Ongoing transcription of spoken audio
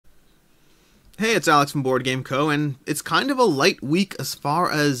Hey, it's Alex from Board Game Co., and it's kind of a light week as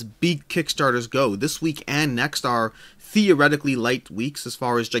far as big Kickstarters go. This week and next are theoretically light weeks as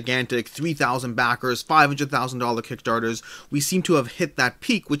far as gigantic 3,000 backers, $500,000 Kickstarters. We seem to have hit that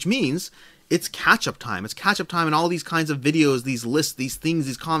peak, which means it's catch-up time. It's catch-up time in all these kinds of videos, these lists, these things,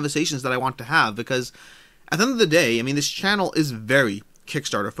 these conversations that I want to have, because at the end of the day, I mean, this channel is very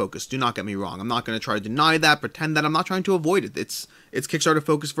Kickstarter focused. Do not get me wrong. I'm not going to try to deny that, pretend that. I'm not trying to avoid it. It's Kickstarter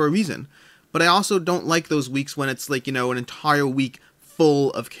focused for a reason. But I also don't like those weeks when it's like, you know, an entire week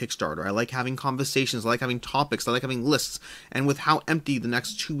full of Kickstarter. I like having conversations, I like having topics, I like having lists. And with how empty the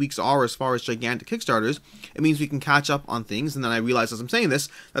next 2 weeks are as far as gigantic Kickstarters, it means we can catch up on things. And then I realize as I'm saying this,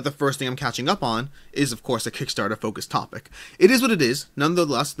 that the first thing I'm catching up on is, of course, a Kickstarter-focused topic. It is what it is.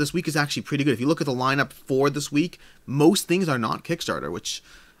 Nonetheless, this week is actually pretty good. If you look at the lineup for this week, most things are not Kickstarter, which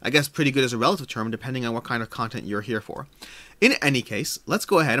I guess pretty good is a relative term, depending on what kind of content you're here for. In any case, let's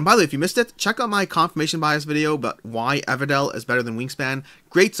go ahead. And by the way, if you missed it, check out my confirmation bias video about why Everdell is better than Wingspan.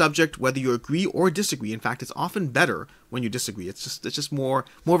 Great subject, whether you agree or disagree. In fact, it's often better when you disagree. It's just more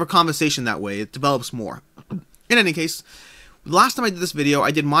of a conversation that way. It develops more. In any case, last time I did this video, I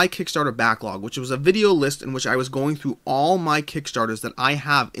did my Kickstarter backlog, which was a video list in which I was going through all my Kickstarters that I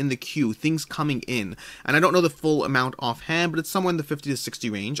have in the queue, things coming in. And I don't know the full amount offhand, but it's somewhere in the 50 to 60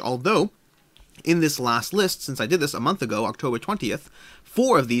 range, although in this last list, since I did this a month ago, October 20th,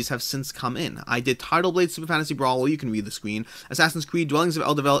 4 of these have since come in. I did Tidal Blade, Super Fantasy Brawl, well, you can read the screen, Assassin's Creed, Dwellings of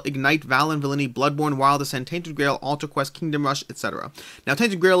Eldervale, Ignite, Val and Villainy, Bloodborne, Wild Ascent, Tainted Grail, Altar Quest, Kingdom Rush, etc. Now,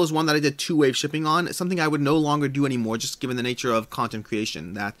 Tainted Grail is one that I did 2-wave shipping on. It's something I would no longer do anymore, just given the nature of content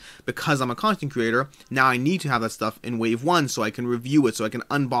creation, that because I'm a content creator, now I need to have that stuff in wave 1 so I can review it, so I can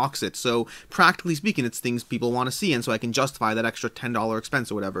unbox it. So, practically speaking, it's things people want to see, and so I can justify that extra $10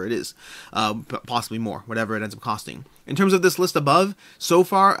 expense or whatever it is. Possibly more, whatever it ends up costing. In terms of this list above, so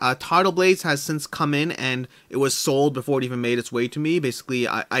far, Tidal Blades has since come in, and it was sold before it even made its way to me. Basically,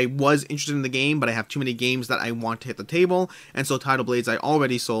 I was interested in the game, but I have too many games that I want to hit the table, and so Tidal Blades I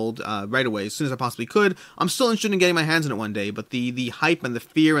already sold right away, as soon as I possibly could. I'm still interested in getting my hands on it one day, but the hype and the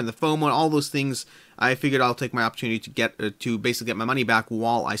fear and the FOMO and all those things, I figured I'll take my opportunity to basically get my money back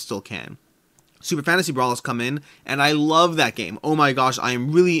while I still can. Super Fantasy Brawl has come in, and I love that game. Oh my gosh, I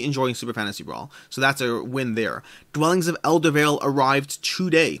am really enjoying Super Fantasy Brawl. So that's a win there. Dwellings of Eldervale arrived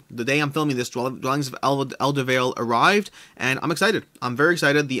today. The day I'm filming this, Dwellings of Eldervale arrived, and I'm excited. I'm very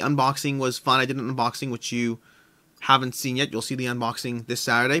excited. The unboxing was fun. I did an unboxing, which you haven't seen yet. You'll see the unboxing this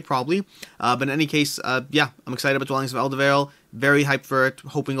Saturday, probably. But in any case, yeah, I'm excited about Dwellings of Eldervale. Very hyped for it,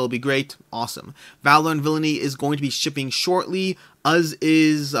 hoping it'll be great. Awesome. Valor and Villainy is going to be shipping shortly, as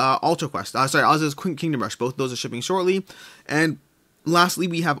is Altar Quest. As is Kingdom Rush. Both those are shipping shortly. And lastly,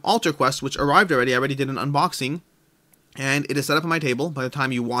 we have Altar Quest, which arrived already. I already did an unboxing, and it is set up on my table. By the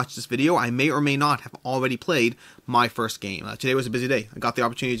time you watch this video, I may or may not have already played my first game. Today was a busy day. I got the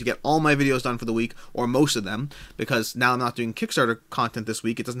opportunity to get all my videos done for the week, or most of them, because now I'm not doing Kickstarter content this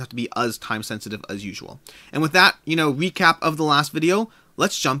week. It doesn't have to be as time sensitive as usual. And with that, you know, recap of the last video,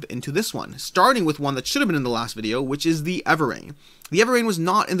 let's jump into this one, starting with one that should have been in the last video, which is the Everrain. The Everrain was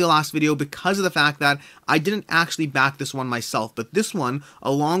not in the last video because of the fact that I didn't actually back this one myself, but this one,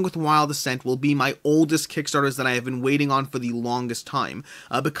 along with Wild Ascent, will be my oldest Kickstarters that I have been waiting on for the longest time.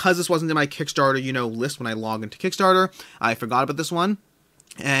 Because this wasn't in my Kickstarter, you know, list when I log into Kickstarter, I forgot about this one.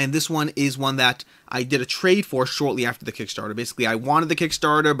 And this one is one that I did a trade for shortly after the Kickstarter. Basically, I wanted the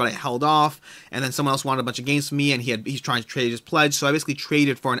Kickstarter, but I held off, and then someone else wanted a bunch of games from me, and he's trying to trade his pledge, so I basically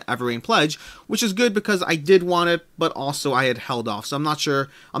traded for an Everrain pledge, which is good because I did want it, but also I had held off. So I'm not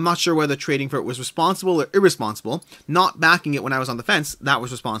sure whether trading for it was responsible or irresponsible. Not backing it when I was on the fence, that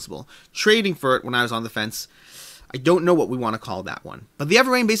was responsible. Trading for it when I was on the fence, I don't know what we want to call that one. But the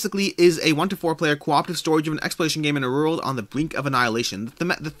Everrain basically is a 1 to 4 player cooperative story-driven exploration game in a world on the brink of annihilation.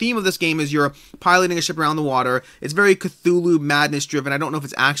 The theme of this game is you're piloting a ship around the water. It's very Cthulhu madness driven. I don't know if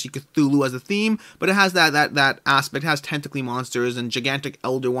it's actually Cthulhu as a theme, but it has that aspect. It has tentacly monsters and gigantic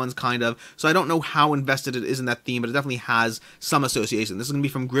elder ones, kind of. So I don't know how invested it is in that theme, but it definitely has some association. This is going to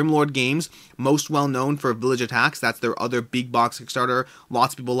be from Grimlord Games, most well known for Village Attacks. That's their other big box Kickstarter.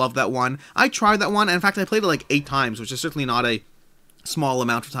 Lots of people love that one. I tried that one, and in fact I played it like 8 times, which is certainly not a small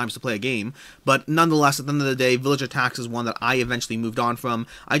amount of times to play a game, but nonetheless, at the end of the day, Village Attacks is one that I eventually moved on from.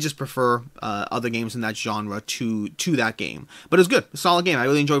 I just prefer other games in that genre to that game. But it's good. It's a solid game. I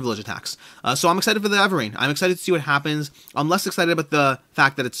really enjoy Village Attacks. So I'm excited for the Everrain. I'm excited to see what happens. I'm less excited about the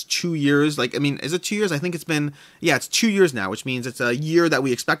fact that it's 2 years. Like, I mean, is it 2 years? I think it's been, yeah, it's 2 years now, which means it's a year that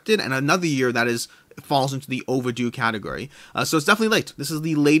we expected and another year that is falls into the overdue category. So it's definitely late. This is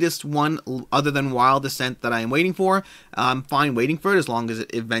the latest one other than Wild Descent that I am waiting for. I'm fine waiting for it as long as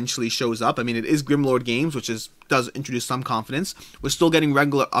it eventually shows up. I mean, it is Grimlord Games, which does introduce some confidence. We're still getting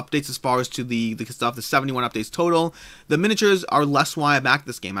regular updates as far as to the stuff, the 71 updates total. The miniatures are less why I backed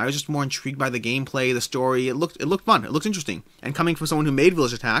this game. I was just more intrigued by the gameplay, the story. It looked fun. It looked interesting. And coming from someone who made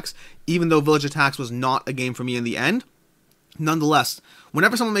Village Attacks, even though Village Attacks was not a game for me in the end, nonetheless,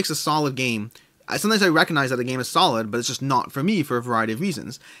 whenever someone makes a solid game, sometimes I recognize that the game is solid, but it's just not for me for a variety of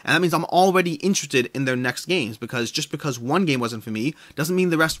reasons. And that means I'm already interested in their next games, because just because one game wasn't for me doesn't mean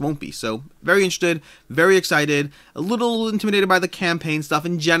the rest won't be. So very interested, very excited, a little intimidated by the campaign stuff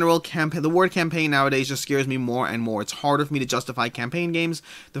in general. The word campaign nowadays just scares me more and more. It's harder for me to justify campaign games.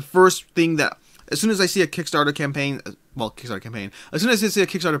 The first thing that, as soon as I see a Kickstarter campaign, as soon as I see a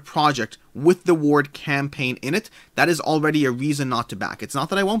Kickstarter project with the word campaign in it, that is already a reason not to back. It's not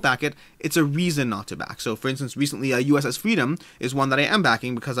that I won't back it, it's a reason not to back. So for instance, recently USS Freedom is one that I am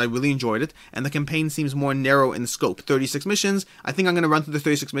backing because I really enjoyed it, and the campaign seems more narrow in scope. 36 missions, I think I'm going to run through the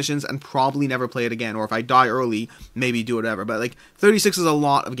 36 missions and probably never play it again, or if I die early, maybe do whatever. But like, 36 is a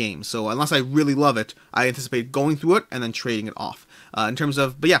lot of games, so unless I really love it, I anticipate going through it and then trading it off. In terms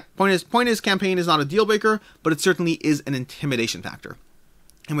of, but yeah, point is campaign is not a deal breaker, but it certainly is an intimidation factor.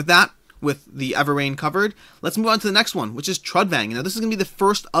 And with that, with the Everrain covered, let's move on to the next one, which is Trudvang. Now, this is going to be the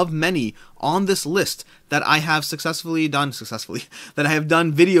first of many on this list that I have that I have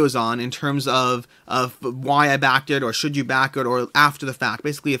done videos on in terms of why I backed it, or should you back it, or after the fact.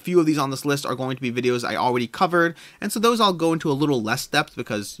 Basically, a few of these on this list are going to be videos I already covered, and so those I'll go into a little less depth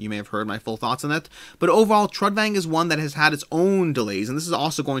because you may have heard my full thoughts on it. But overall, Trudvang is one that has had its own delays, and this is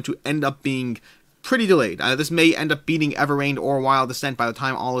also going to end up being pretty delayed. This may end up beating Everrain or Wild Descent by the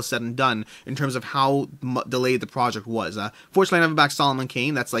time all is said and done in terms of how delayed the project was. Fortunately, I never backed Solomon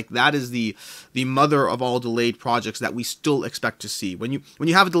Kane. That is the mother of all delayed projects that we still expect to see. When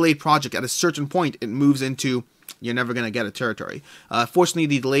you have a delayed project, at a certain point, it moves into you're never going to get a territory. Fortunately,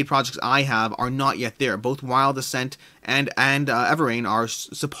 the delayed projects I have are not yet there. Both Wild Descent and Everrain are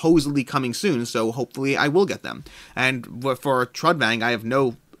supposedly coming soon, so hopefully I will get them. And for Trudvang, I have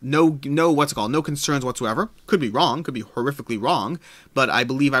no concerns whatsoever. Could be wrong, could be horrifically wrong, but I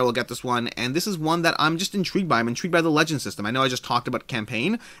believe I will get this one, and this is one that I'm just intrigued by. I'm intrigued by the legend system. I know I just talked about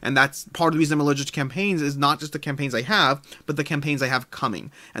campaign, and that's part of the reason I'm allergic to campaigns, is not just the campaigns I have, but the campaigns I have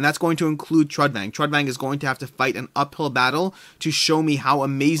coming. And that's going to include Trudvang. Trudvang is going to have to fight an uphill battle to show me how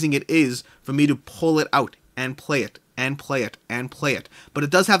amazing it is for me to pull it out and play it. And play it. But it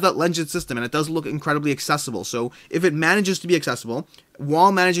does have that legend system, and it does look incredibly accessible. So if it manages to be accessible,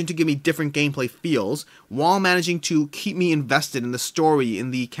 while managing to give me different gameplay feels, while managing to keep me invested in the story, in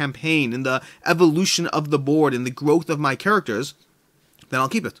the campaign, in the evolution of the board, in the growth of my characters, then I'll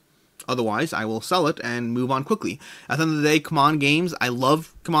keep it. Otherwise, I will sell it and move on quickly. At the end of the day, Command Games, I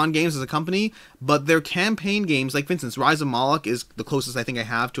love Command Games as a company, but their campaign games, like for instance, Rise of Moloch is the closest I think I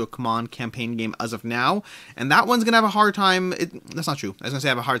have to a Command campaign game as of now, and that one's going to have a hard time, that's not true, I was going to say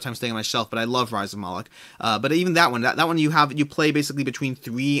I have a hard time staying on my shelf, but I love Rise of Moloch. But even that one you play basically between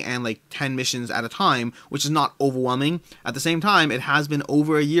 3 and like 10 missions at a time, which is not overwhelming. At the same time, it has been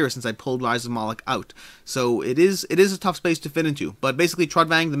over a year since I pulled Rise of Moloch out, so it is a tough space to fit into. But basically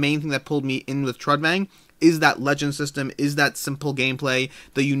Trudvang, the main thing that pulled me in with Trudvang is that legend system, is that simple gameplay,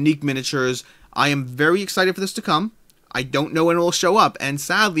 the unique miniatures. I am very excited for this to come. I don't know when it will show up, and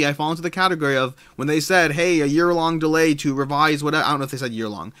sadly I fall into the category of when they said, hey, a year-long delay to revise whatever. I don't know if they said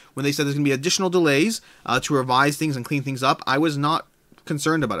year-long. When they said there's going to be additional delays to revise things and clean things up, I was not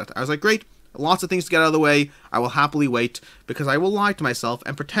concerned about it. I was like, great, lots of things to get out of the way. I will happily wait, because I will lie to myself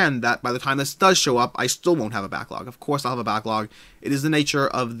and pretend that by the time this does show up, I still won't have a backlog. Of course I'll have a backlog. It is the nature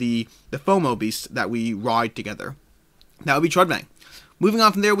of the FOMO beast that we ride together. That would be Trudvang. Moving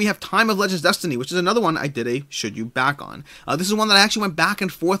on from there, we have Time of Legends Destiny, which is another one I did a should you back on. This is one that I actually went back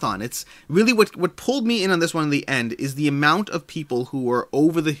and forth on. It's really what pulled me in on this one in the end is the amount of people who were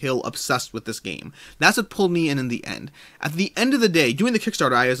over the hill obsessed with this game. That's what pulled me in the end. At the end of the day, doing the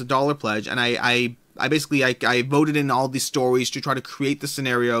Kickstarter, I was a $1 pledge, and I voted in all these stories to try to create the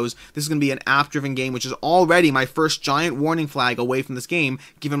scenarios. This is going to be an app-driven game, which is already my first giant warning flag away from this game,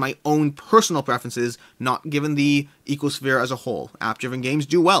 given my own personal preferences, not given the ecosphere as a whole. App-driven games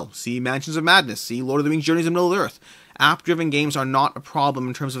do well. See Mansions of Madness. See Lord of the Rings Journeys in Middle-earth. App-driven games are not a problem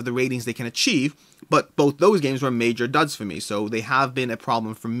in terms of the ratings they can achieve, but both those games were major duds for me, so they have been a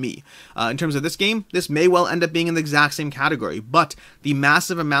problem for me. In terms of this game, this may well end up being in the exact same category, but the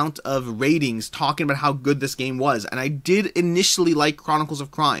massive amount of ratings talking about how good this game was, and I did initially like Chronicles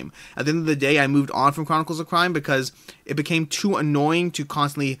of Crime. At the end of the day, I moved on from Chronicles of Crime because it became too annoying to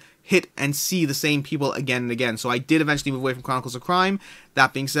constantly hit and see the same people again and again. So I did eventually move away from Chronicles of Crime.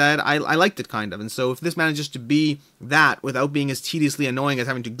 That being said, I liked it kind of. And so if this manages to be that without being as tediously annoying as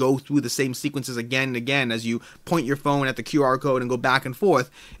having to go through the same sequences again and again as you point your phone at the QR code and go back and forth,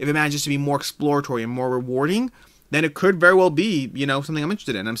 if it manages to be more exploratory and more rewarding, then it could very well be, you know, something I'm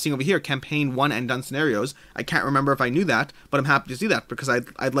interested in. I'm seeing over here, campaign 1 and done scenarios. I can't remember if I knew that, but I'm happy to see that because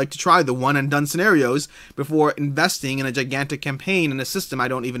I'd like to try the 1 and done scenarios before investing in a gigantic campaign in a system I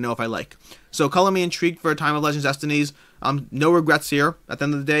don't even know if I like. So color me intrigued for a Time of Legends Destinies. No regrets here. At the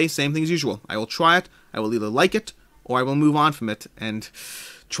end of the day, same thing as usual. I will try it, I will either like it, or I will move on from it and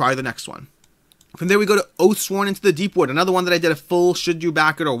try the next one. From there we go to Oathsworn into the Deepwood, another one that I did a full should you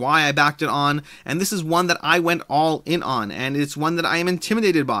back it or why I backed it on, and this is one that I went all in on, and it's one that I am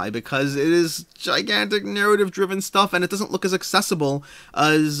intimidated by because it is gigantic narrative driven stuff and it doesn't look as accessible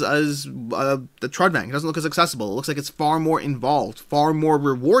as the Trudvang. It doesn't look as accessible. It looks like it's far more involved, far more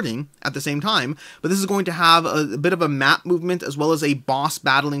rewarding at the same time, but this is going to have a bit of a map movement as well as a boss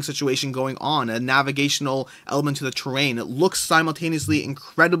battling situation going on, a navigational element to the terrain. It looks simultaneously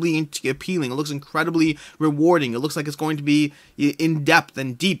incredibly appealing. It looks incredibly rewarding. It looks like it's going to be in depth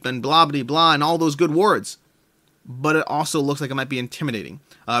and deep and blah blah blah and all those good words, but it also looks like it might be intimidating.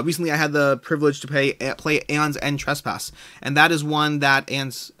 Recently I had the privilege to play Aeon's End Trespass, and that is one that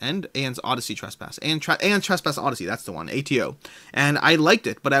Aeon's Odyssey Trespass, Aeon's Trespass Odyssey, that's the one, ATO, and I liked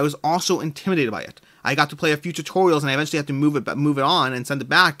it, but I was also intimidated by it. I got to play a few tutorials and I eventually had to move it on and send it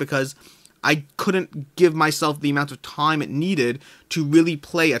back because I couldn't give myself the amount of time it needed to really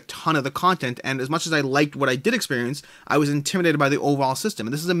play a ton of the content, and as much as I liked what I did experience, I was intimidated by the overall system,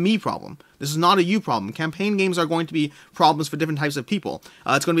 and this is a me problem. This is not a you problem. Campaign games are going to be problems for different types of people.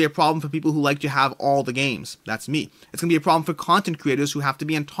 It's going to be a problem for people who like to have all the games. That's me. It's going to be a problem for content creators who have to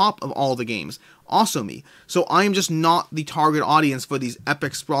be on top of all the games. Also me. So I am just not the target audience for these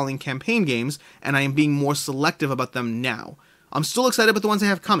epic sprawling campaign games, and I am being more selective about them now. I'm still excited about the ones I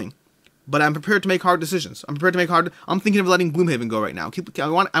have coming, but I'm prepared to make hard decisions. I'm thinking of letting Gloomhaven go right now. I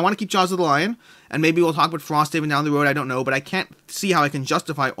want to keep Jaws of the Lion, and maybe we'll talk about Frosthaven down the road, I don't know, but I can't see how I can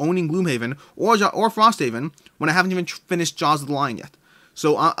justify owning Gloomhaven or Frosthaven when I haven't even finished Jaws of the Lion yet.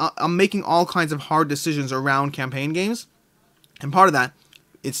 So I'm making all kinds of hard decisions around campaign games, and part of that,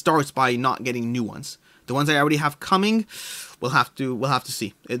 it starts by not getting new ones. The ones I already have coming, we'll have to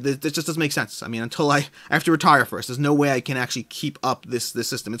see. It just doesn't make sense. I mean, until I have to retire first. There's no way I can actually keep up this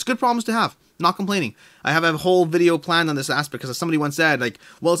system. It's good problems to have. Not complaining. I have a whole video planned on this aspect because somebody once said, like,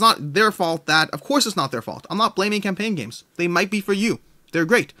 well, it's not their fault that... Of course it's not their fault. I'm not blaming campaign games. They might be for you. They're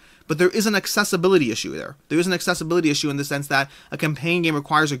great. But there is an accessibility issue there. There is an accessibility issue in the sense that a campaign game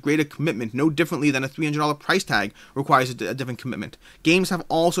requires a greater commitment, no differently than a $300 price tag requires a different commitment. Games have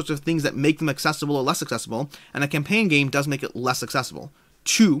all sorts of things that make them accessible or less accessible, and a campaign game does make it less accessible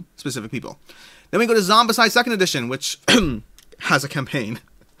to specific people. Then we go to Zombicide 2nd Edition, which has a campaign.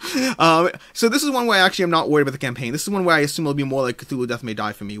 So this is one where I actually am not worried about the campaign. This is one where I assume it'll be more like Cthulhu Death May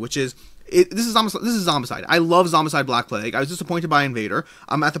Die for me, which is... This is Zombicide. I love Zombicide Black Plague. I was disappointed by Invader.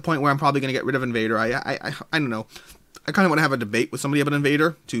 I'm at the point where I'm probably going to get rid of Invader. I don't know. I kind of want to have a debate with somebody about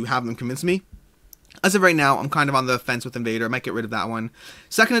Invader to have them convince me. As of right now, I'm kind of on the fence with Invader. I might get rid of that one.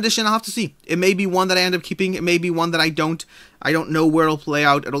 2nd edition, I'll have to see. It may be one that I end up keeping. It may be one that I don't know where it'll play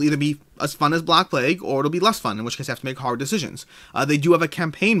out. It'll either be as fun as Black Plague, or it'll be less fun, in which case I have to make hard decisions. They do have a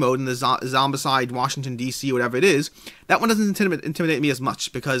campaign mode in the Zombicide, Washington, D.C., whatever it is. That one doesn't intimidate me as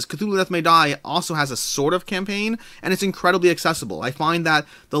much, because Cthulhu Death May Die also has a sort of campaign, and it's incredibly accessible. I find that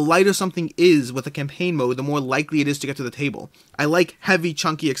the lighter something is with a campaign mode, the more likely it is to get to the table. I like heavy,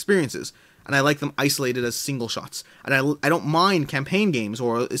 chunky experiences, and I like them isolated as single shots. And I don't mind campaign games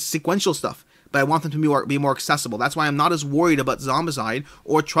or sequential stuff, but I want them to be more accessible. That's why I'm not as worried about Zombicide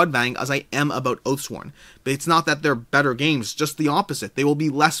or Trudvang as I am about Oathsworn. But it's not that they're better games, just the opposite. They will be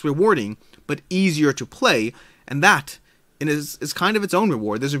less rewarding, but easier to play, and that is kind of its own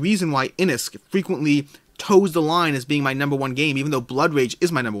reward. There's a reason why Innisk frequently toes the line as being my #1 game, even though Blood Rage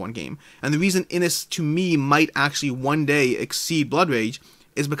is my #1 game. And the reason Innisk, to me, might actually one day exceed Blood Rage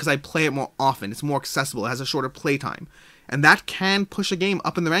is because I play it more often. It's more accessible. It has a shorter playtime. And that can push a game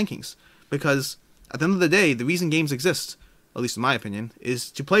up in the rankings. Because at the end of the day, the reason games exist, at least in my opinion,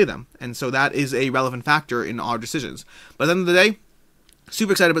 is to play them. And so that is a relevant factor in our decisions. But at the end of the day,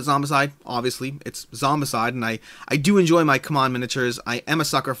 super excited about Zombicide. Obviously, it's Zombicide, and I do enjoy my Command miniatures. I am a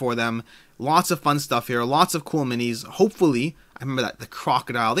sucker for them. Lots of fun stuff here, lots of cool minis. Hopefully, I remember that, the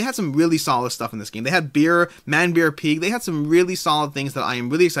crocodile. They had some really solid stuff in this game. They had beer, man-beer pig. They had some really solid things that I am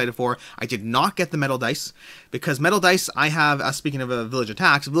really excited for. I did not get the metal dice, because metal dice, I have, speaking of Village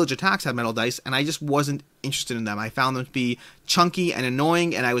Attacks had metal dice, and I just wasn't interested in them. I found them to be chunky and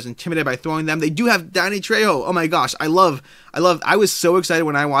annoying, and I was intimidated by throwing them. They do have Danny Trejo. Oh my gosh, I was so excited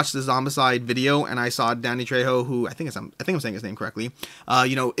when I watched the Zombicide video, and I saw Danny Trejo, who I think I'm saying his name correctly,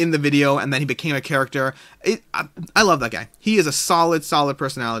 you know, in the video, and then he became a character. I love that guy. He is a solid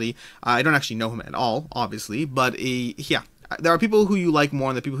personality. I don't actually know him at all, obviously, but yeah, there are people who you like more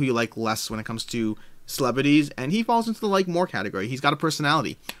and the people who you like less when it comes to celebrities, and he falls into the like more category. He's got a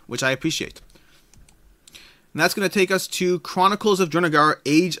personality, which I appreciate. And that's going to take us to Chronicles of Drunagor,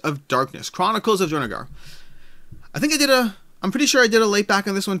 Age of Darkness. Chronicles of Drunagor. I'm pretty sure I did a late back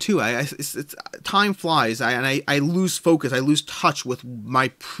on this one too. Time flies, and I lose focus. I lose touch with my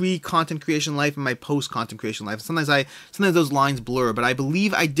pre-content creation life and my post-content creation life. Sometimes those lines blur, but I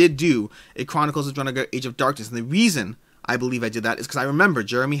believe I did do a Chronicles of Drunagor, Age of Darkness, and the reason I believe I did that is because I remember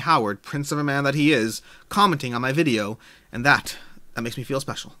Jeremy Howard, Prince of a Man that he is, commenting on my video, and that makes me feel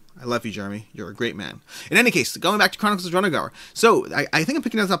special. I love you, Jeremy. You're a great man. In any case, going back to Chronicles of Drunagor. So, I think I'm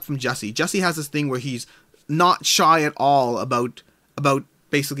picking this up from Jesse. Jesse has this thing where he's not shy at all about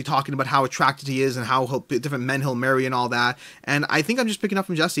basically talking about how attracted he is and how different men he'll marry and all that. And I think I'm just picking up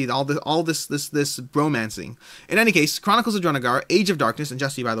from Jesse all this bromancing. In any case, Chronicles of Drunagor, Age of Darkness, and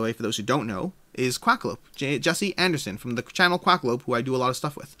Jesse, by the way, for those who don't know, is Quackalope, Jesse Anderson from the channel Quackalope, who I do a lot of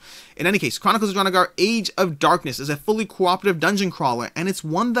stuff with. In any case, Chronicles of Drunagor, Age of Darkness is a fully cooperative dungeon crawler, and it's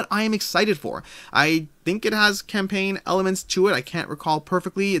one that I am excited for. I think it has campaign elements to it. I can't recall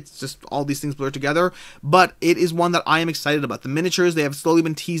perfectly. It's just all these things blurred together, but it is one that I am excited about. The miniatures, they have slowly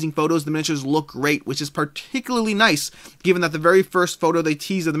been teasing photos. The miniatures look great, which is particularly nice, given that the very first photo they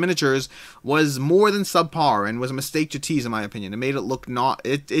teased of the miniatures was more than subpar and was a mistake to tease, in my opinion. It made it look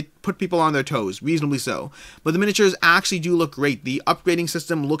it put people on their toes, reasonably so. But the miniatures actually do look great. The upgrading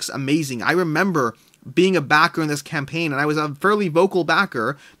system looks amazing. I remember being a backer in this campaign, and I was a fairly vocal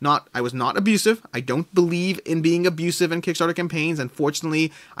backer. I was not abusive. I don't believe in being abusive in Kickstarter campaigns.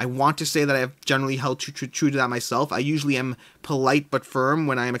 Unfortunately, I want to say that I have generally held true to that myself. I usually am polite but firm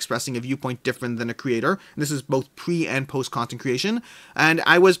when I am expressing a viewpoint different than a creator. And this is both pre and post content creation. And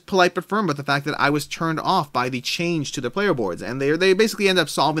I was polite but firm about the fact that I was turned off by the change to the player boards. And they basically end up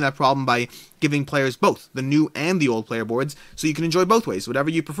solving that problem by giving players both the new and the old player boards, so you can enjoy both ways, whatever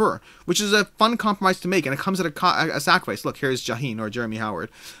you prefer, which is a fun compromise to make, and it comes at a sacrifice. Look, here's Jaheen or Jeremy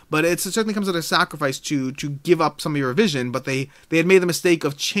Howard, but it certainly comes at a sacrifice to give up some of your vision. But they had made the mistake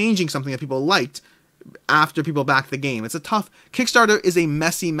of changing something that people liked after people backed the game. It's a tough Kickstarter is a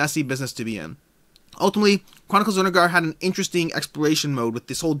messy business to be in. Ultimately, Chronicles of Drunagor had an interesting exploration mode with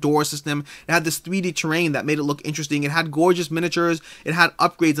this whole door system. It had this 3D terrain that made it look interesting. It had gorgeous miniatures. It had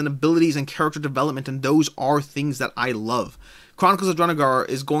upgrades and abilities and character development, and those are things that I love. Chronicles of Drunagor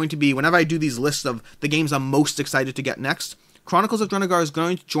is going to be, whenever I do these lists of the games I'm most excited to get next, Chronicles of Drunagor is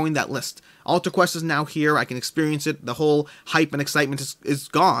going to join that list. Altar Quest is now here. I can experience it. The whole hype and excitement is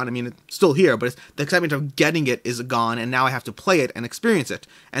gone. I mean, it's still here, but the excitement of getting it is gone, and now I have to play it and experience it.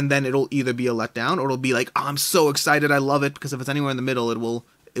 And then it'll either be a letdown, or it'll be like, oh, I'm so excited, I love it, because if it's anywhere in the middle, it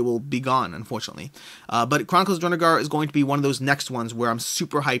will be gone, unfortunately. But Chronicles of Drunagor is going to be one of those next ones where I'm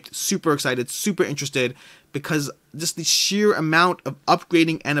super hyped, super excited, super interested, because just the sheer amount of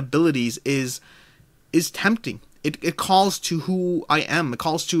upgrading and abilities is tempting. It calls to who I am. It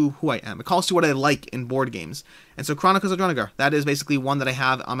calls to who I am. It calls to what I like in board games. And so Chronicles of Drunagor, that is basically one that I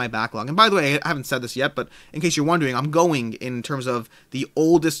have on my backlog. And by the way, I haven't said this yet, but in case you're wondering, I'm going in terms of the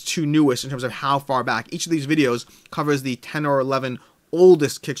oldest to newest in terms of how far back. Each of these videos covers the 10 or 11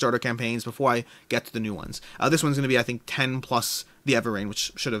 oldest Kickstarter campaigns before I get to the new ones. This one's going to be, I think, 10 plus the Everrain,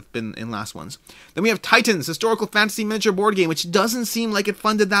 which should have been in last ones. Then we have Titans, historical fantasy miniature board game, which doesn't seem like it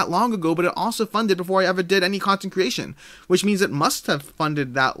funded that long ago, but it also funded before I ever did any content creation, which means it must have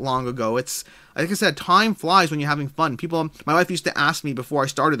funded that long ago. It's, like I said, time flies when you're having fun. My wife used to ask me before I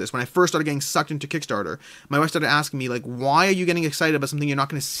started this, when I first started getting sucked into Kickstarter, my wife started asking me, like, why are you getting excited about something you're not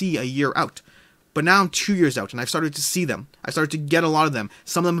going to see a year out? But now I'm 2 years out, and I've started to see them. I've started to get a lot of them.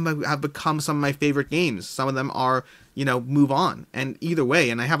 Some of them have become some of my favorite games. Some of them are, move on. And either way,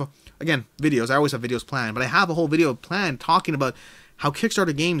 and I have, videos. I always have videos planned, but I have a whole video planned talking about how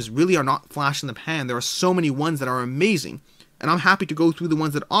Kickstarter games really are not flash in the pan. There are so many ones that are amazing, and I'm happy to go through the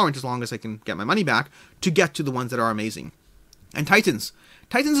ones that aren't as long as I can get my money back to get to the ones that are amazing. And Titans.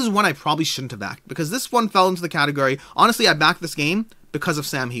 Titans is one I probably shouldn't have backed, because this one fell into the category, honestly, I backed this game because of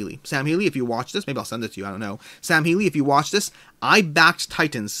Sam Healey. Sam Healey, if you watch this, maybe I'll send it to you, I don't know. Sam Healey, if you watch this, I backed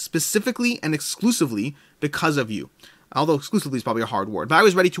Titans specifically and exclusively because of you. Although exclusively is probably a hard word, but I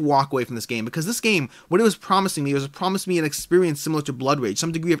was ready to walk away from this game, because this game, what it was promising me, an experience similar to Blood Rage,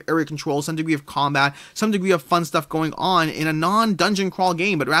 some degree of area control, some degree of combat, some degree of fun stuff going on in a non-dungeon crawl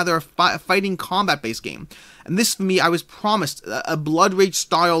game, but rather a fighting combat-based game. And this, for me, I was promised a Blood Rage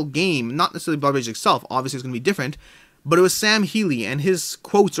style game, not necessarily Blood Rage itself, obviously it's going to be different, but it was Sam Healey and his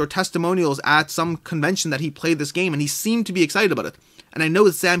quotes or testimonials at some convention that he played this game, and he seemed to be excited about it. And I know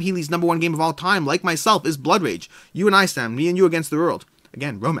that Sam Healey's #1 game of all time, like myself, is Blood Rage. You and I, Sam, me and you against the world.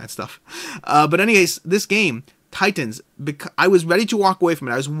 Again, romance stuff. But anyways, this game, Titans, I was ready to walk away from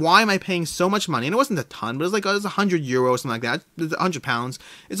it. Why am I paying so much money? And it wasn't a ton, but it was €100 or something like that. £100.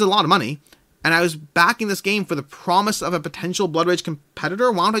 It's a lot of money. And I was backing this game for the promise of a potential Blood Rage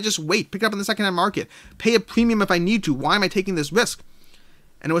competitor. Why don't I just wait, pick it up in the secondhand market, pay a premium if I need to? Why am I taking this risk?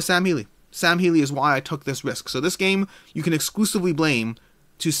 And it was Sam Healey. Sam Healey is why I took this risk. So this game, you can exclusively blame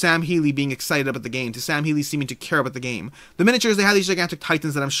to Sam Healey being excited about the game, to Sam Healey seeming to care about the game. The miniatures, they have these gigantic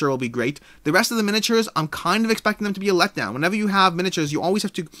titans that I'm sure will be great. The rest of the miniatures, I'm kind of expecting them to be a letdown. Whenever you have miniatures, you always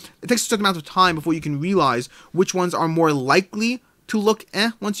have to, it takes a certain amount of time before you can realize which ones are more likely to look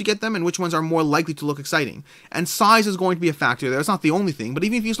once you get them, and which ones are more likely to look exciting. And size is going to be a factor there. It's not the only thing, but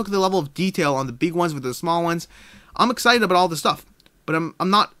even if you just look at the level of detail on the big ones with the small ones, I'm excited about all this stuff. But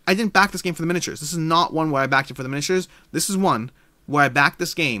I didn't back this game for the miniatures. This is not one where I backed it for the miniatures. This is one where I backed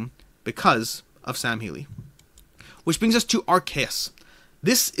this game because of Sam Healey. Which brings us to Arkeis.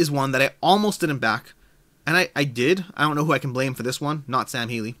 This is one that I almost didn't back. And I did. I don't know who I can blame for this one. Not Sam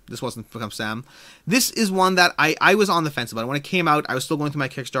Healey. This wasn't from Sam. This is one that I was on the fence about. When it came out, I was still going through my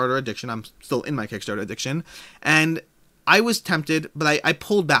Kickstarter addiction. I'm still in my Kickstarter addiction. And I was tempted, but I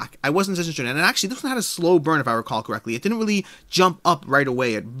pulled back. I wasn't as interested. And actually, this one had a slow burn, if I recall correctly. It didn't really jump up right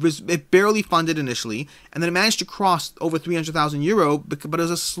away. It barely funded initially, and then it managed to cross over €300,000, but it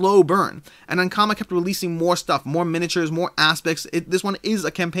was a slow burn. And Ankama kept releasing more stuff, more miniatures, more aspects. This one is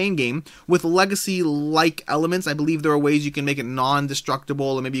a campaign game with legacy-like elements. I believe there are ways you can make it non-destructible,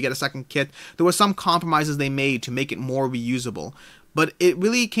 or maybe you get a second kit. There were some compromises they made to make it more reusable. But it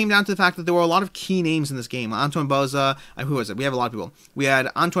really came down to the fact that there were a lot of key names in this game. Antoine Boza, who was it? We have a lot of people. We had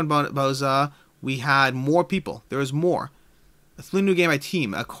Antoine Boza, we had more people. There was more. A totally new game by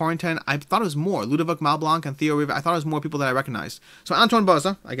team. Quarantine, I thought it was more. Ludovic Malblanc and Theo Riva, I thought it was more people that I recognized. So Antoine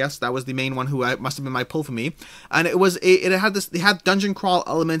Boza, I guess, that was the main one who must have been my pull for me. And it had dungeon crawl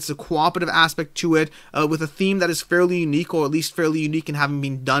elements, a cooperative aspect to it, with a theme that is fairly unique, or at least fairly unique in having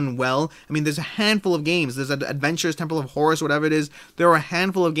been done well. I mean, there's a handful of games. There's Adventures, Temple of Horus, whatever it is. There are a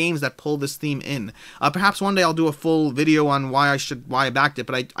handful of games that pull this theme in. Perhaps one day I'll do a full video on why I backed it,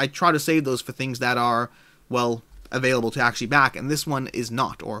 but I try to save those for things that are, well, available to actually back, and this one is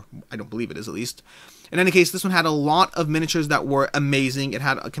not, or I don't believe it is, at least. In any case, this one had a lot of miniatures that were amazing. It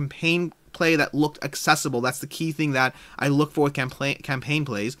had a campaign play that looked accessible. That's the key thing that I look for with campaign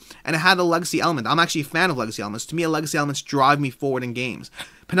plays. And it had a legacy element. I'm actually a fan of legacy elements. To me, legacy elements drive me forward in games.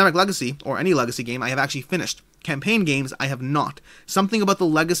 Pandemic Legacy, or any legacy game, I have actually finished. Campaign games, I have not. Something about the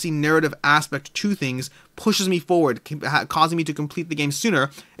legacy narrative aspect to things pushes me forward, causing me to complete the game sooner,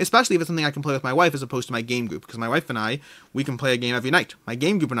 especially if it's something I can play with my wife as opposed to my game group, because my wife and I, we can play a game every night. My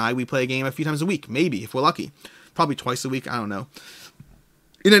game group and I, we play a game a few times a week, maybe, if we're lucky. Probably twice a week, I don't know.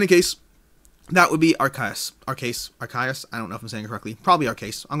 In any case, that would be Arkeis. Arkeis. I don't know if I'm saying it correctly. Probably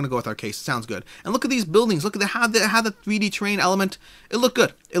Arkeis. I'm going to go with Arkeis. Sounds good. And look at these buildings. Look at they had the 3D terrain element. It looked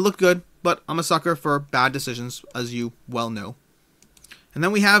good. It looked good, but I'm a sucker for bad decisions, as you well know. And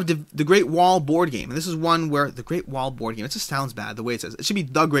then we have the Great Wall board game. And this is one where the Great Wall board game, it just sounds bad the way it says. It should be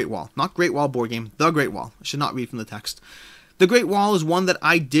The Great Wall. Not Great Wall board game. The Great Wall. I should not read from the text. The Great Wall is one that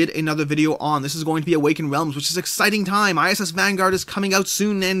I did another video on. This is going to be Awakened Realms, which is an exciting time. ISS Vanguard is coming out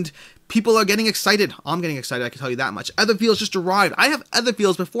soon, and people are getting excited. I'm getting excited, I can tell you that much. Etherfields just arrived. I have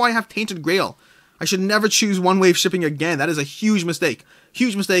Etherfields before I have Tainted Grail. I should never choose one-wave shipping again. That is a huge mistake.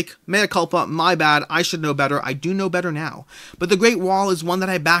 Huge mistake. Mea culpa. My bad. I should know better. I do know better now. But the Great Wall is one that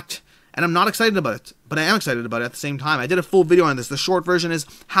I backed, and I'm not excited about it. But I am excited about it at the same time. I did a full video on this. The short version is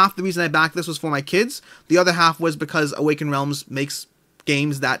half the reason I backed this was for my kids. The other half was because Awakened Realms makes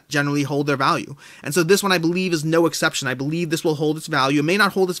games that generally hold their value. And so this one I believe is no exception. I believe this will hold its value. It may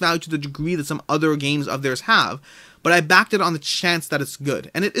not hold its value to the degree that some other games of theirs have, but I backed it on the chance that it's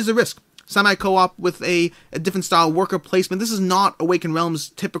good. And it is a risk. Semi-co-op with a different style worker placement. This is not Awakened Realms'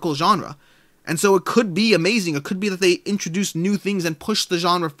 typical genre. And so it could be amazing. It could be that they introduce new things and push the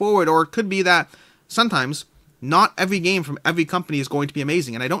genre forward, or it could be that sometimes Not every game from every company is going to be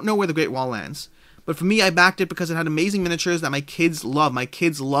amazing, and I don't know where the Great Wall lands. But for me, I backed it because it had amazing miniatures that my kids love. My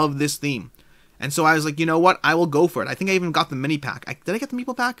kids love this theme. And so I was like, you know what? I will go for it. I think I even got the mini pack. Did I get the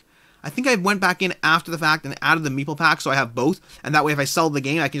meeple pack? I think I went back in after the fact and added the meeple pack, so I have both. And that way, if I sell the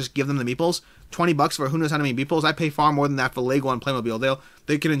game, I can just give them the meeples. $20 for who knows how many meeples. I pay far more than that for Lego and Playmobil.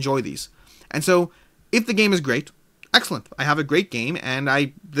 They can enjoy these. And so, if the game is great, excellent. I have a great game, and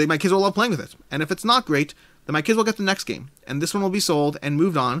my kids will love playing with it. And if it's not great, then my kids will get the next game. And this one will be sold and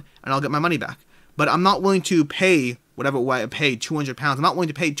moved on, and I'll get my money back. But I'm not willing to pay whatever I paid, £200. I'm not willing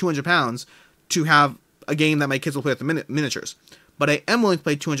to pay £200 to have a game that my kids will play with the miniatures. But I am willing to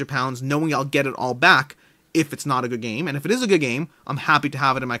pay £200 knowing I'll get it all back if it's not a good game. And if it is a good game, I'm happy to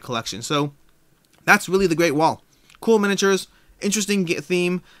have it in my collection. So that's really the Great Wall. Cool miniatures, interesting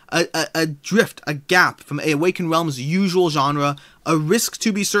theme, a drift, a gap from Awakened Realms' usual genre, a risk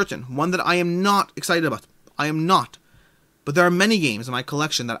to be certain, one that I am not excited about. I am not. But there are many games in my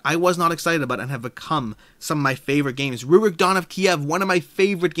collection that I was not excited about and have become some of my favorite games. Rurik Dawn of Kiev, one of my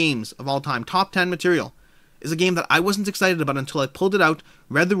favorite games of all time, top 10 material, is a game that I wasn't excited about until I pulled it out,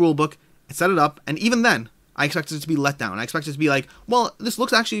 read the rulebook, and set it up, and even then, I expected it to be let down. I expected it to be like, well, this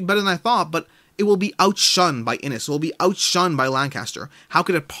looks actually better than I thought, but it will be outshunned by Innis, it will be outshunned by Lancaster. How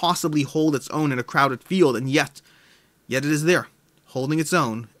could it possibly hold its own in a crowded field? And yet it is there, holding its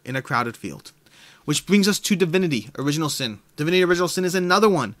own in a crowded field. Which brings us to Divinity, Original Sin. Divinity Original Sin is another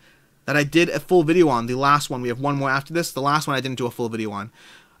one that I did a full video on. The last one, we have one more after this. The last one I didn't do a full video on.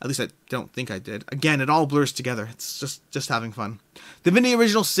 At least I don't think I did. Again, it all blurs together. It's just having fun. Divinity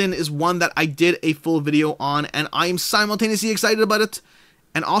Original Sin is one that I did a full video on, and I am simultaneously excited about it,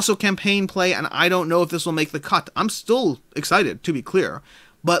 and also campaign play, and I don't know if this will make the cut. I'm still excited, to be clear.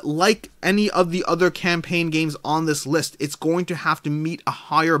 But like any of the other campaign games on this list, it's going to have to meet a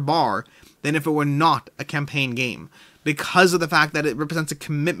higher bar than if it were not a campaign game, because of the fact that it represents a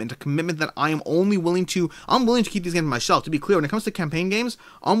commitment that I am willing to keep these games on my shelf. To be clear, when it comes to campaign games,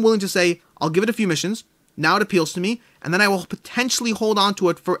 I'm willing to say, I'll give it a few missions, now it appeals to me, and then I will potentially hold on to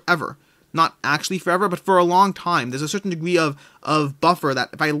it forever. Not actually forever, but for a long time. There's a certain degree of buffer that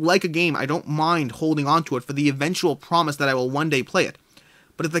if I like a game, I don't mind holding on to it for the eventual promise that I will one day play it.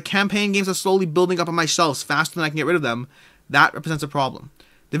 But if the campaign games are slowly building up on my shelves faster than I can get rid of them, that represents a problem.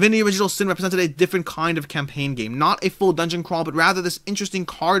 Divinity Original Sin represented a different kind of campaign game, not a full dungeon crawl, but rather this interesting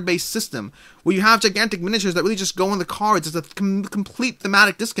card-based system, where you have gigantic miniatures that really just go on the cards. It's a complete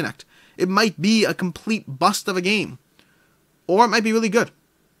thematic disconnect. It might be a complete bust of a game, or it might be really good.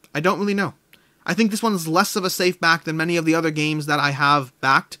 I don't really know. I think this one's less of a safe back than many of the other games that I have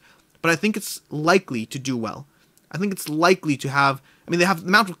backed, but I think it's likely to do well. I think it's likely to have, they have the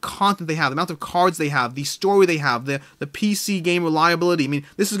amount of content they have, the amount of cards they have, the story they have, the PC game reliability.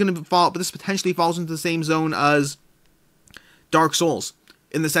 This is going to fall, but this potentially falls into the same zone as Dark Souls,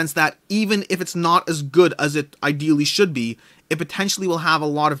 in the sense that even if it's not as good as it ideally should be, it potentially will have a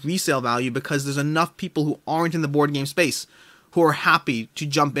lot of resale value because there's enough people who aren't in the board game space who are happy to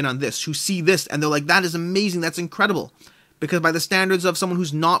jump in on this, who see this, and they're like, that is amazing, that's incredible. Because by the standards of someone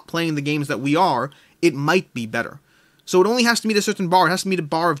who's not playing the games that we are, it might be better. So it only has to meet a certain bar. It has to meet a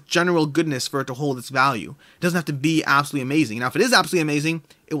bar of general goodness for it to hold its value. It doesn't have to be absolutely amazing. Now, if it is absolutely amazing,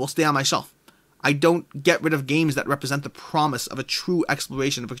 it will stay on my shelf. I don't get rid of games that represent the promise of a true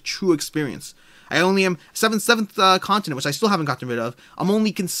exploration, of a true experience. I only am Seventh Continent, which I still haven't gotten rid of. I'm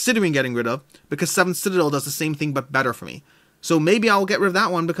only considering getting rid of because Seventh Citadel does the same thing but better for me. So maybe I'll get rid of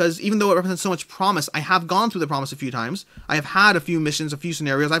that one because even though it represents so much promise, I have gone through the promise a few times. I have had a few missions, a few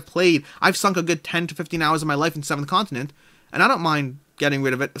scenarios. I've sunk a good 10 to 15 hours of my life in Seventh Continent, and I don't mind getting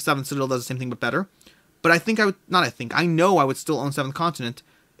rid of it if Seventh Citadel does the same thing but better. But I know I would still own Seventh Continent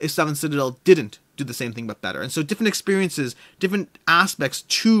if Seventh Citadel didn't do the same thing but better. And so different experiences, different aspects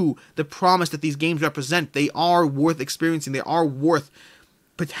to the promise that these games represent, they are worth experiencing, they are worth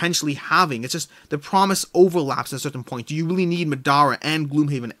potentially having. It's just the promise overlaps at a certain point. Do you really need Madara and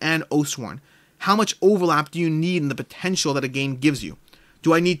Gloomhaven and Oathsworn? How much overlap do you need in the potential that a game gives you?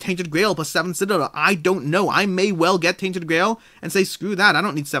 Do I need Tainted Grail plus 7 Citadel? I don't know. I may well get Tainted Grail and say, screw that, I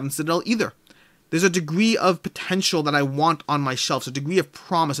don't need 7 Citadel either. There's a degree of potential that I want on my shelves, a degree of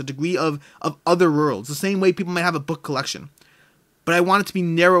promise, a degree of other worlds, the same way people might have a book collection. But I want it to be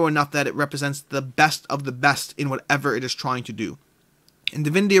narrow enough that it represents the best of the best in whatever it is trying to do. And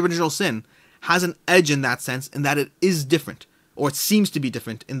Divinity Original Sin has an edge in that sense, in that it is different, or it seems to be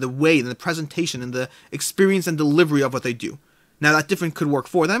different in the way, in the presentation, in the experience and delivery of what they do. Now that different could work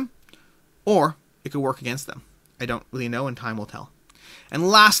for them, or it could work against them. I don't really know, and time will tell. And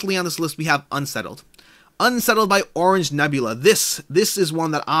lastly on this list we have Unsettled. Unsettled by Orange Nebula. This is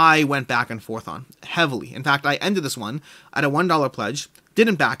one that I went back and forth on heavily. In fact, I ended this one at a $1 pledge,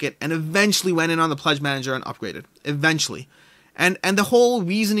 didn't back it, and eventually went in on the pledge manager and upgraded. Eventually. And the whole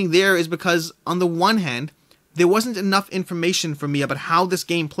reasoning there is because, on the one hand, there wasn't enough information for me about how this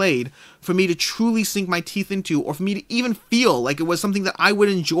game played for me to truly sink my teeth into, or for me to even feel like it was something that I would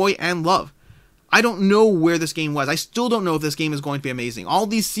enjoy and love. I don't know where this game was. I still don't know if this game is going to be amazing. All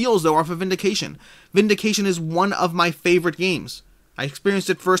these seals, though, are for Vindication. Vindication is one of my favorite games. I experienced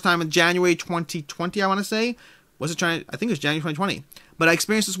it first time in January 2020, I want to say. I think it was January 2020. But I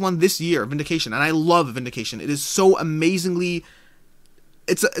experienced this one this year, Vindication, and I love Vindication. It is so amazingly...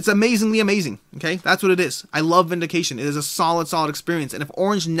 It's amazingly amazing, okay? That's what it is. I love Vindication. It is a solid experience. And if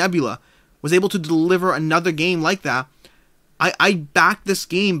Orange Nebula was able to deliver another game like that, I backed this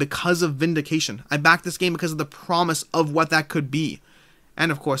game because of Vindication. I backed this game because of the promise of what that could be.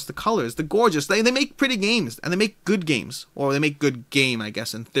 And of course, the colors, the gorgeous. They make pretty games, and they make good games. Or they make good game, I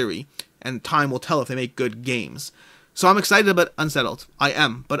guess, in theory. And time will tell if they make good games. So I'm excited about Unsettled. I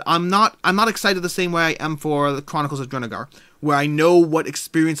am. But I'm not excited the same way I am for the Chronicles of Drunagor, where I know what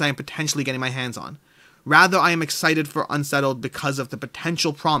experience I am potentially getting my hands on. Rather, I am excited for Unsettled because of the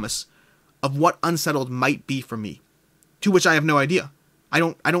potential promise of what Unsettled might be for me. To which I have no idea. I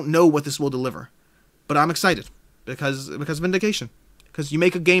don't know what this will deliver. But I'm excited. Because Vindication. Because you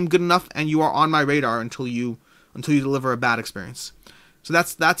make a game good enough and you are on my radar until you deliver a bad experience. So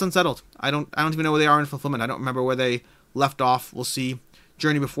that's Unsettled. I don't even know where they are in fulfillment. I don't remember where they left off. We'll see.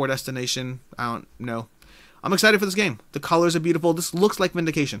 Journey before destination. I don't know. I'm excited for this game. The colors are beautiful. This looks like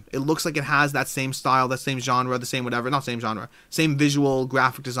Vindication. It looks like it has that same style, that same genre, the same whatever. Not same genre. Same visual,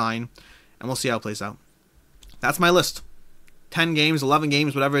 graphic design. And we'll see how it plays out. That's my list. 10 games, 11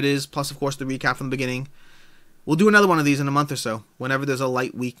 games, whatever it is. Plus, of course, the recap from the beginning. We'll do another one of these in a month or so, whenever there's a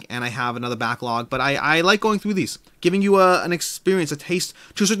light week and I have another backlog. But I like going through these, giving you an experience, a taste.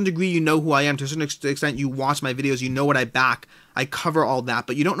 To a certain degree, you know who I am. To a certain extent, you watch my videos, you know what I back. I cover all that,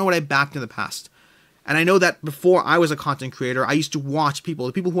 but you don't know what I backed in the past. And I know that before I was a content creator, I used to watch people.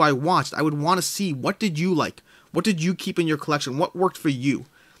 The people who I watched, I would want to see, what did you like? What did you keep in your collection? What worked for you?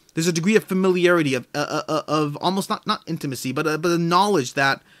 There's a degree of familiarity, of almost not intimacy, but a knowledge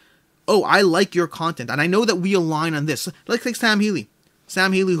that, oh, I like your content, and I know that we align on this. Like Sam Healy.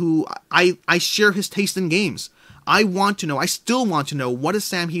 Sam Healy, who I share his taste in games. I still want to know, what is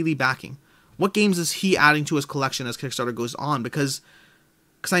Sam Healy backing? What games is he adding to his collection as Kickstarter goes on? Because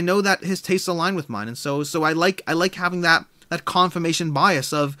I know that his tastes align with mine, and so I like having that confirmation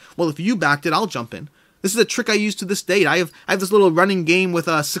bias of, well, if you backed it, I'll jump in. This is a trick I use to this date. I have this little running game with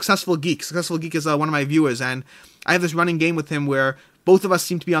a Successful Geek. Successful Geek is one of my viewers, and I have this running game with him where both of us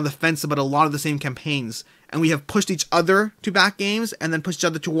seem to be on the fence about a lot of the same campaigns, and we have pushed each other to back games and then pushed each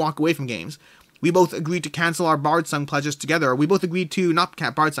other to walk away from games. We both agreed to cancel our Bardsong pledges together. We both agreed to not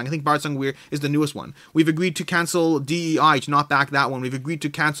Bardsong. I think Bardsong is the newest one. We've agreed to cancel DEI, to not back that one. We've agreed to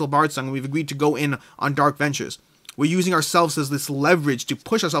cancel Bardsong, and we've agreed to go in on Dark Ventures. We're using ourselves as this leverage to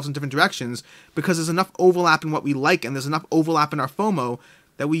push ourselves in different directions because there's enough overlap in what we like and there's enough overlap in our FOMO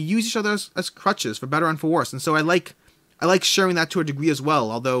that we use each other as crutches, for better and for worse. And so I like sharing that to a degree as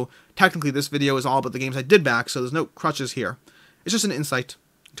well, although technically this video is all about the games I did back, so there's no crutches here. It's just an insight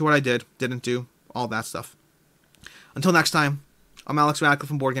to what I did, didn't do, all that stuff. Until next time, I'm Alex Radcliffe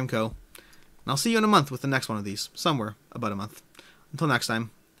from Board Game Co. And I'll see you in a month with the next one of these, somewhere about a month. Until next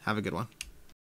time, have a good one.